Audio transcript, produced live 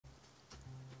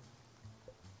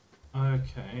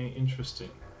Okay, interesting.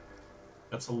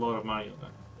 That's a lot of money, though.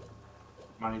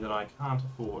 Money that I can't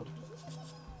afford.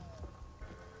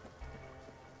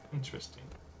 Interesting.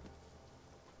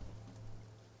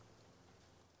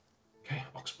 Okay,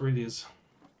 Oxbury it is.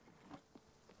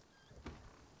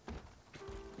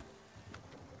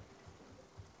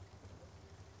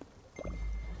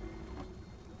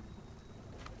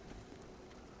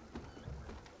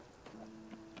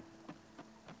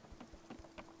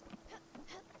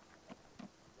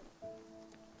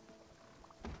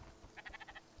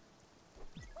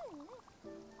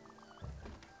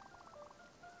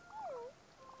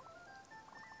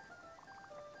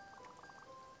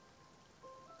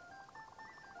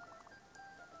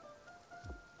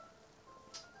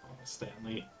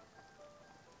 Stanley.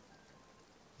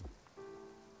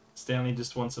 Stanley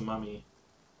just wants a mummy.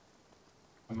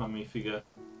 A mummy figure.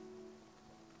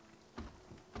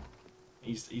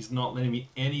 He's not letting me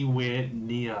anywhere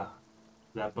near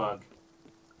that bug.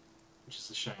 Which is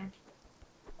a shame.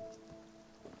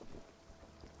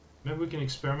 Maybe we can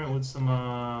experiment with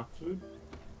some food?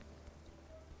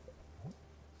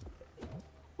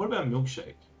 What about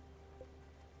milkshake?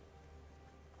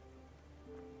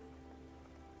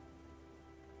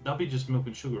 That'll be just milk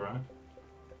and sugar, right?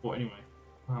 Well, anyway,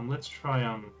 let's try,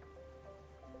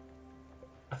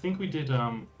 I think we did,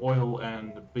 oil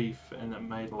and beef, and it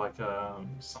made, like,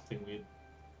 something weird.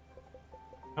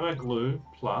 How about glue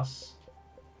plus...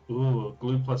 Ooh,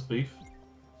 glue plus beef?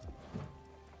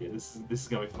 Yeah, this is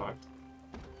gonna be fucked.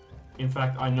 In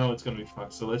fact, I know it's gonna be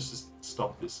fucked, so let's just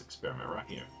stop this experiment right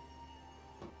here.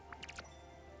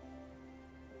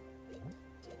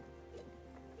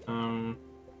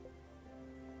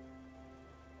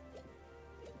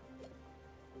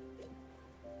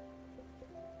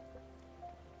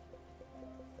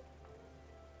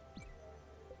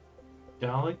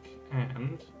 Garlic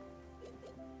and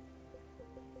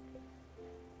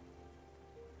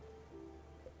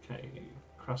okay,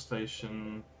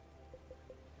 crustacean,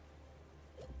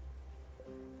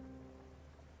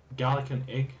 garlic and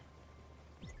egg.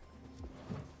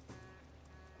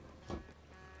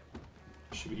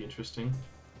 Should be interesting.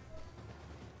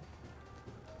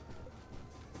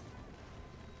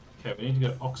 Okay, we need to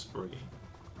go to Oxbury.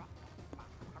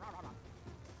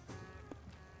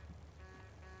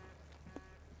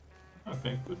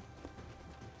 Okay, good.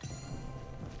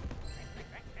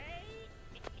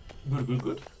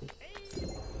 Good.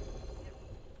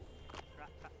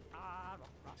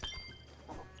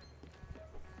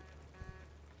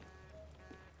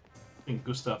 I think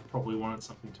Gustav probably wanted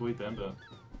something to eat then, but...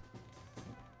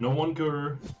 No one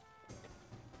go.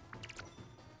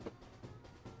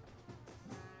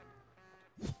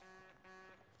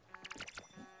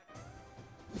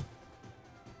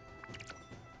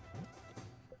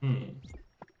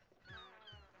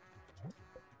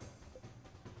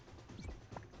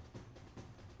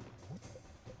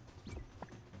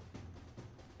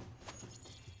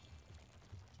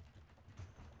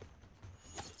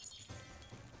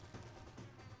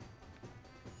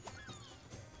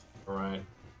 Alright.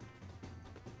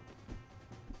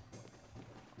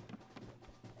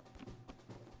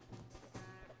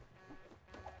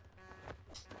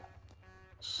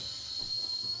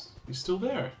 He's still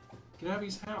there. Get out of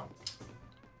his house.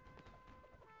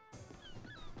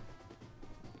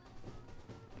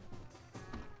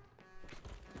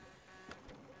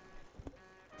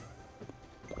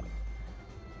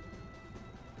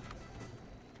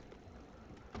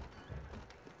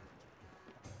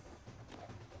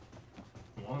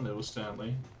 Come on, little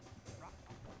Stanley.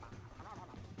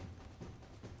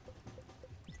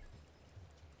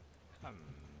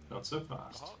 Not so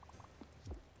fast.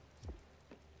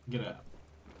 Get out.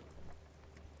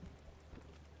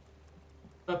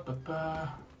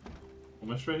 Ba-ba-ba.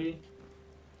 Almost ready.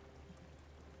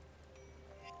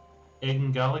 Egg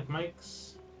and garlic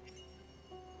makes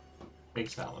egg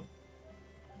salad.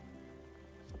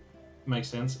 Makes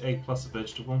sense. Egg plus a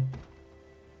vegetable.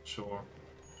 Sure.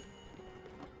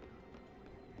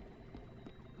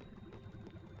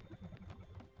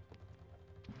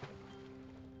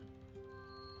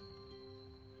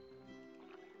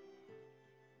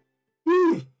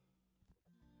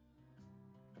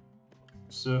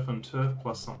 Surf and turf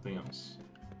plus something else.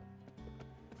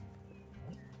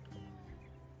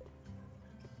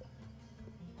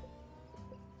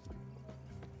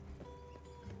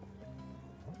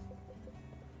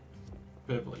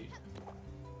 Beverly.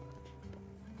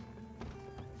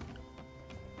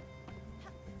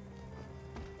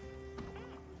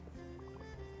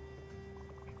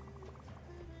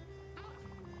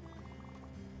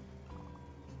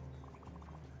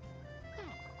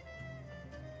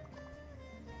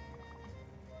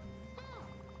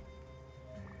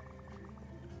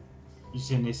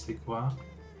 Je ne sais quoi.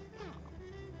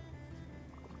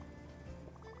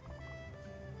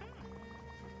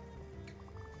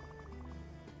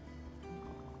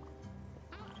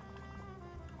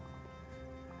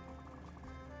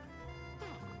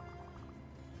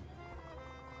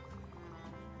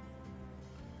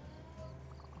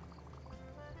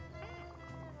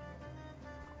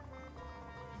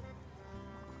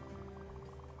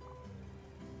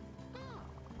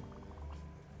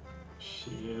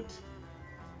 Shit.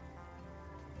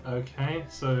 Okay,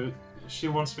 so she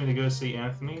wants me to go see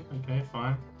Anthony. Okay,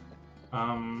 fine.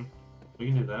 We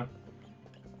can do that.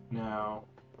 Now,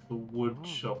 the wood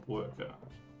shop worker.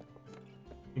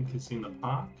 I think it's in the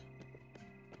park.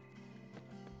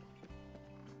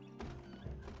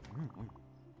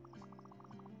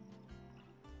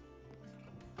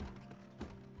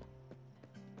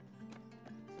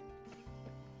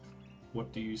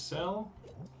 What do you sell?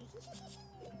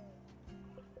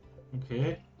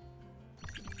 Okay.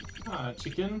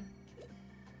 Chicken.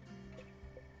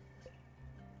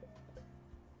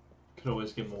 Could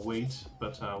always get more wheat,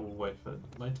 but we'll wait for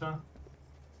it later.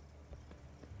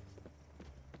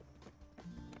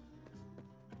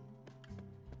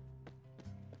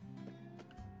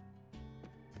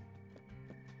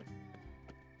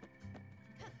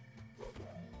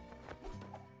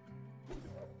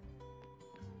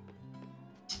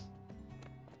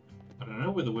 I don't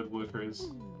know where the woodworker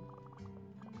is.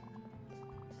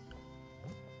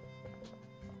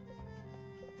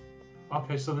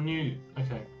 Okay, so the new...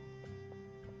 Okay.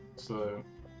 So,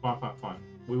 fine.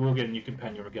 We will get a new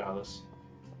companion regardless.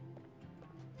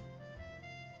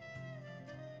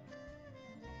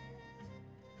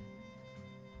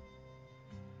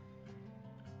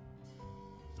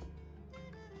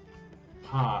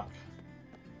 Park.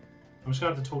 I'm just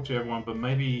going to have to talk to everyone, but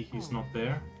maybe he's not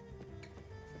there.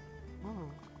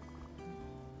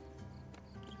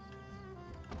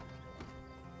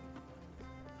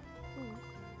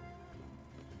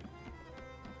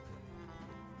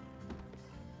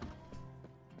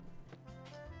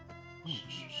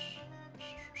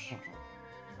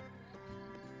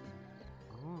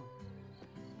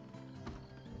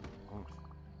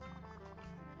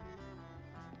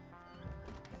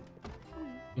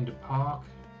 In the park,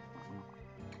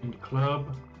 in the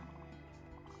club.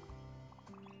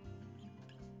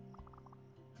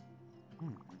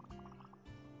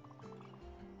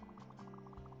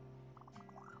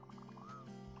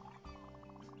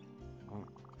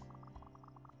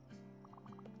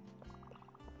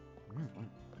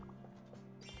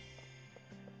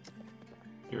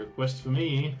 Your request for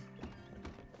me.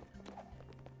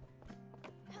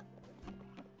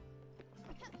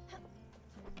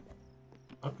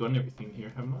 I've gotten everything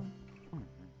here, haven't I?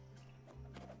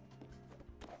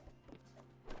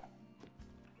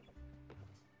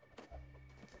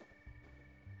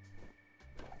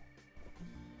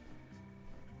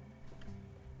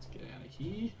 Let's get out of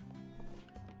here.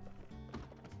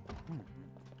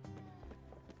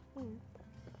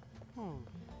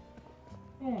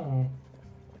 Oh.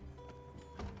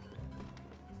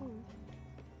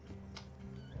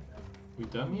 We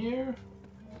done here?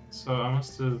 So I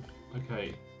must have...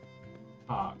 Okay.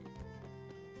 Park.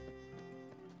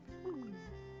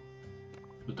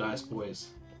 The Dice Boys.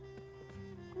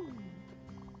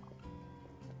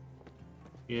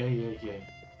 Yeah. Yeah.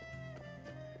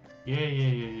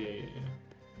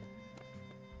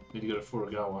 Need to go to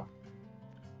Furugawa.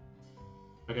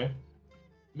 Okay.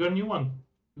 You got a new one.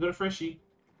 You got a freshie.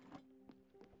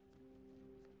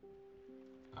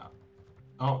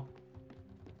 Oh.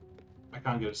 I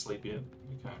can't go to sleep yet.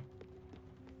 Okay.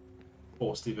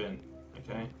 Forced event.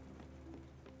 Okay.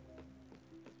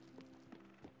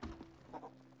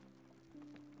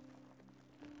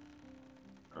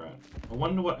 Alright. I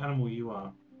wonder what animal you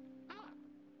are.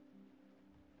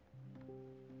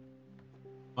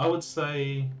 I would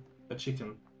say a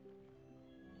chicken.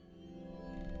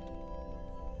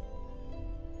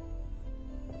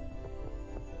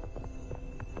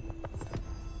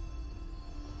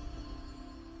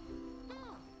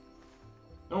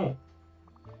 Oh.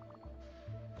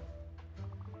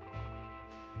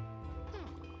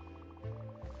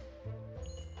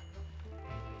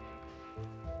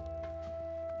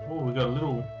 Oh, we got a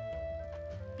little...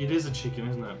 It is a chicken,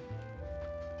 isn't it?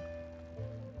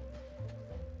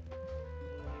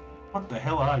 What the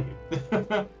hell are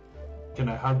you? Can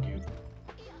I hug you?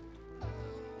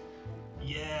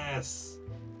 Yes!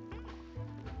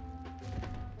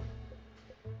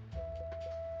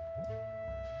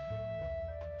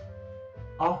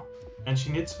 Oh, and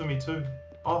she knits for me too.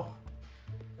 Oh,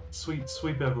 sweet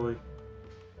Beverly.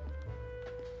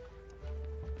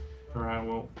 Alright,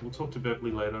 well, we'll talk to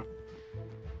Beverly later.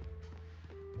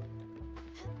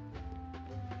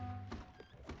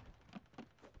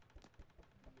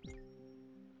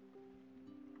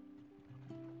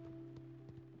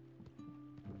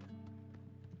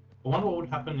 I wonder what would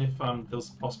happen if there was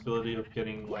a possibility of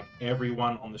getting like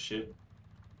everyone on the ship.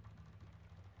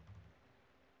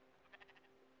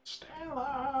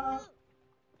 Stella!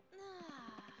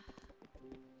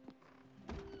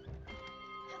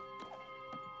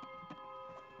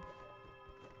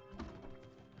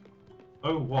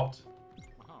 Oh, what?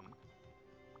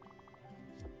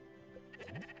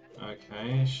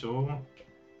 Okay, sure.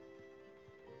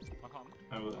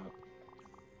 How about that?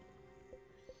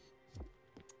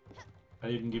 I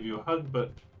didn't give you a hug,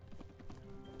 but...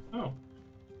 Oh.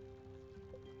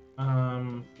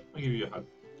 I'll give you a hug.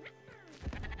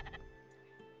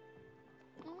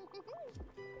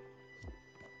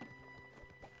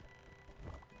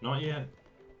 Not yet.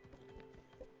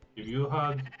 Give you a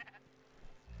hug.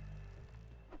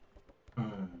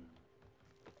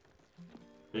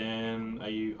 Then, are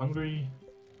you hungry?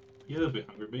 You're a little bit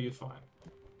hungry, but you're fine.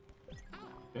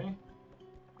 Okay.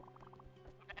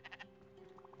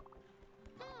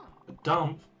 A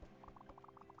dump?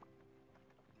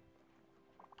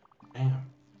 Damn.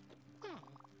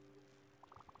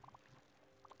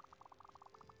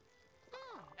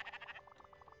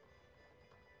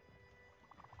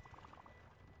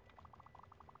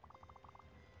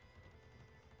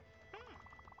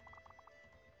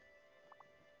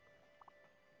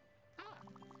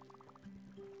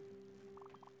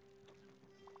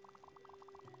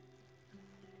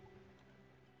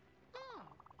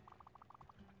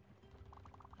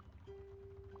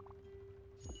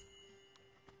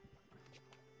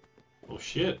 Oh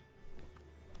shit.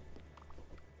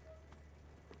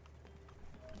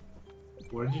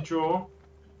 What did you draw?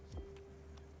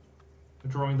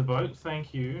 Drawing the boat,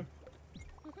 thank you.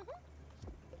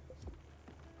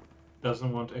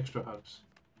 Doesn't want extra hugs.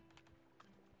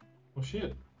 Oh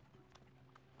shit.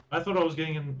 I thought I was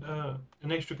getting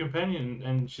an extra companion,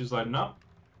 and she's like, no.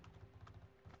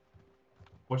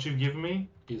 What you've given me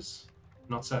is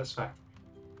not satisfactory.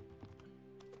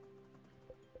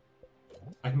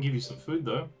 I can give you some food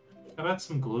though. How about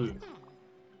some glue?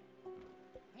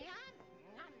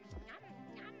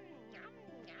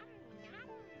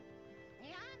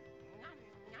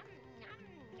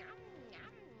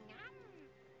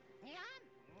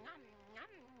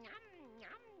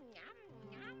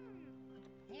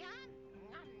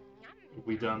 What have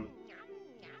we done?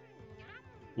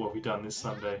 What have we done this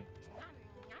Sunday?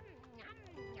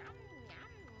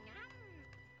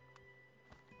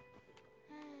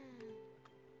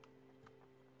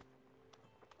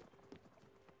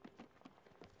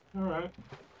 Alright.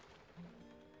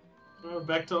 Well,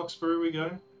 back to Oxbury we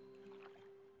go.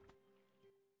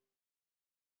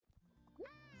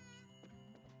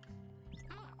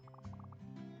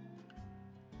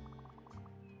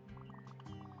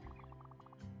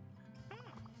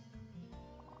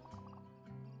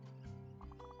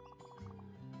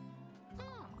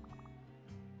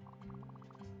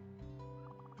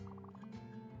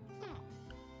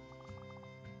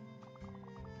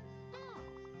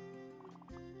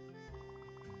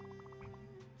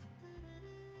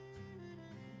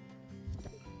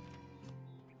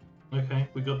 Okay,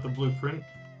 we got the blueprint.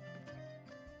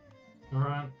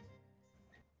 Alright.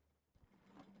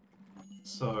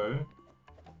 So,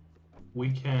 we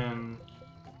can...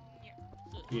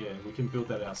 yeah, we can build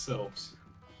that ourselves.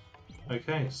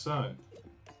 Okay, so...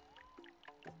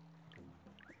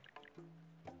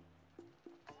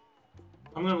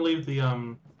 I'm gonna leave the,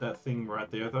 that thing right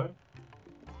there, though.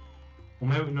 Or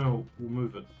maybe, no, we'll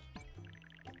move it.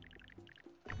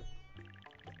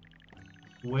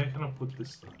 Where can I put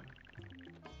this, though?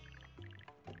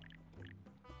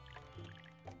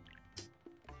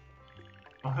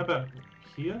 Oh, how about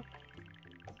here?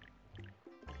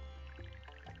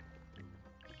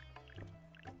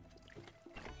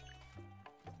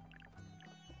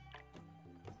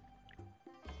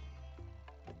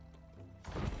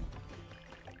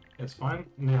 That's fine.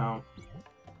 Now,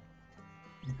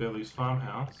 Beverly's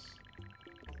farmhouse.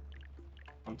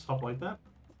 On top like that.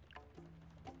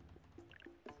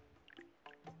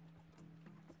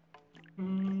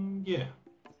 Yeah.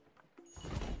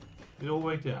 It all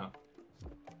worked out.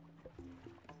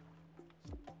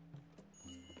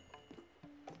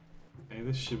 Okay,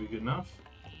 this should be good enough.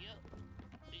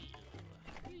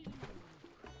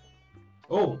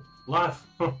 Oh, live!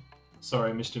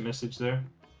 Sorry, I missed your message there.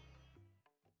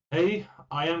 Hey,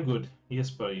 I am good. Yes,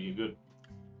 buddy, you're good.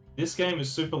 This game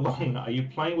is super long. Are you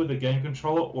playing with a game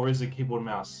controller or is it keyboard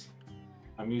mouse?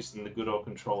 I'm using the good old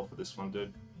controller for this one,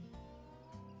 dude.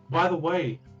 By the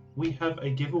way, we have a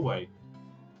giveaway.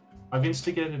 I've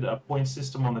instigated a point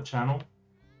system on the channel,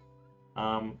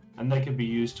 and they can be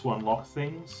used to unlock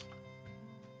things.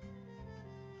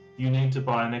 You need to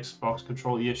buy an Xbox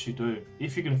controller. Yes, you do,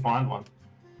 if you can find one.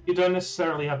 You don't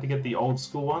necessarily have to get the old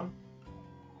school one,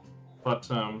 but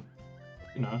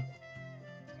you know,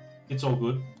 it's all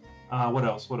good. What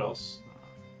else? What else?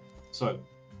 So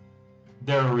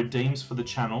there are redeems for the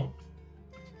channel,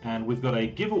 and we've got a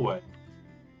giveaway.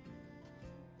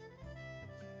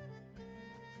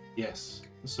 Yes,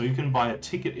 so you can buy a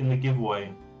ticket in the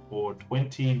giveaway for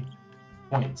 20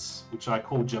 points, which I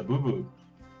call Jabubu.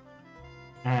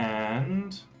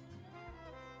 And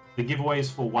the giveaway is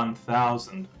for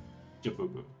 1,000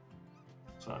 Jabubu.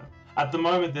 So at the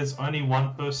moment, there's only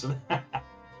one person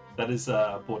that is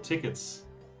bought tickets,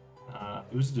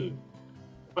 Uzdu.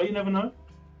 But you never know.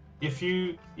 If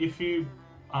you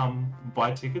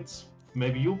buy tickets,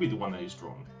 maybe you'll be the one that is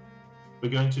drawn. We're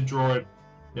going to draw it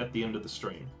at the end of the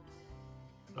stream.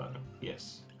 So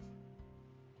yes.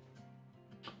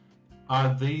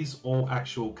 Are these all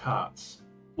actual cards?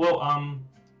 Well,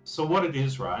 so what it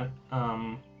is, right?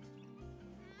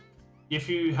 If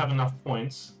you have enough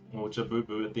points, or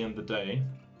Jabubu at the end of the day,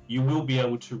 you will be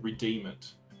able to redeem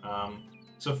it.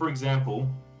 So for example,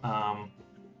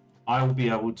 I will be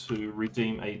able to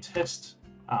redeem a test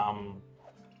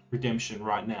redemption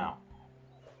right now.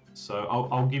 So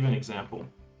I'll give an example.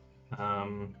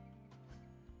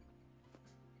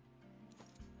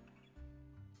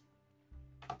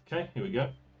 Okay, here we go.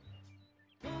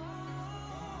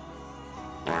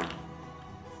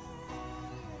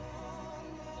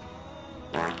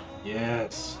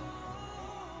 Yes.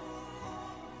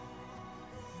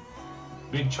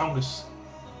 Big Chungus.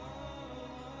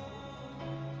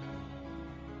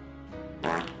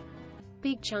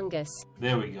 Big Chungus.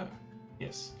 There we go.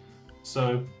 Yes.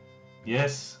 So,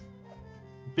 yes.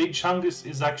 Big Chungus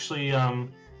is actually the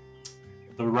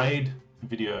raid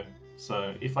video.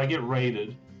 So if I get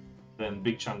raided, then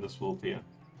Big Chungus will appear.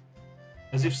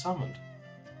 As if summoned.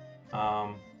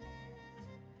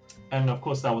 And of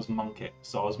course that was Monkey,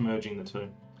 so I was merging the two.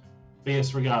 But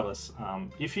yes, regardless,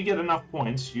 if you get enough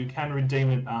points, you can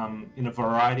redeem it in a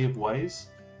variety of ways.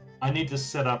 I need to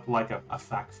set up like a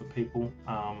FAQ for people.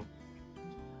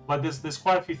 Like there's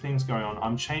quite a few things going on.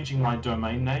 I'm changing my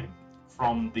domain name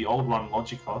from the old one,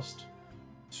 Logicost,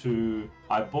 to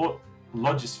I bought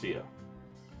Logisphere.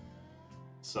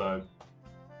 So,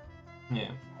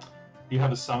 yeah. You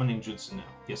have a summoning jutsu now.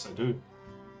 Yes, I do.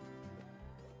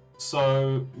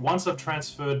 So once I've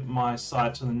transferred my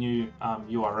site to the new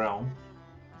URL,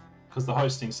 because the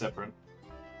hosting's separate,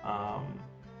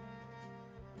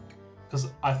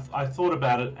 because I thought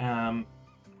about it, and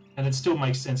it still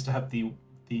makes sense to have the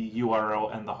URL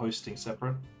and the hosting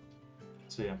separate.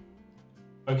 So yeah.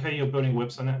 Okay, you're building a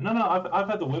website now. No, I've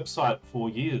had the website for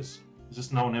years. It's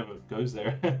just no one ever goes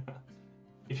there.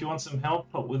 If you want some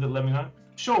help with it, let me know.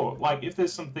 Sure, like if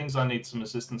there's some things I need some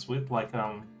assistance with, like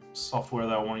software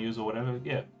that I want to use or whatever,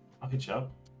 yeah, I'll hit you up.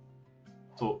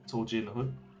 It's all G in the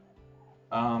hood.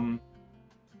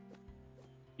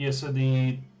 Yeah, so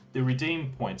the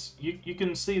redeem points, you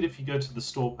can see it if you go to the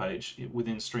store page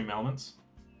within Stream Elements.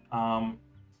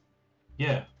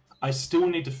 Yeah, I still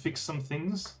need to fix some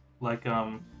things, like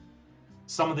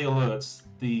some of the alerts,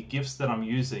 the GIFs that I'm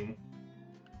using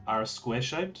are square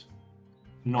shaped,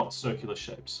 not circular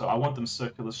shaped. So I want them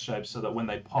circular shaped so that when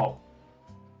they pop,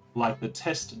 like the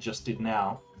test just did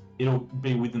now, it'll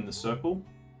be within the circle.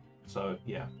 So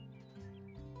yeah.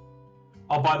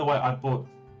 Oh, by the way, I bought,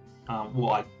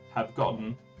 well, I have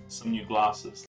gotten some new glasses.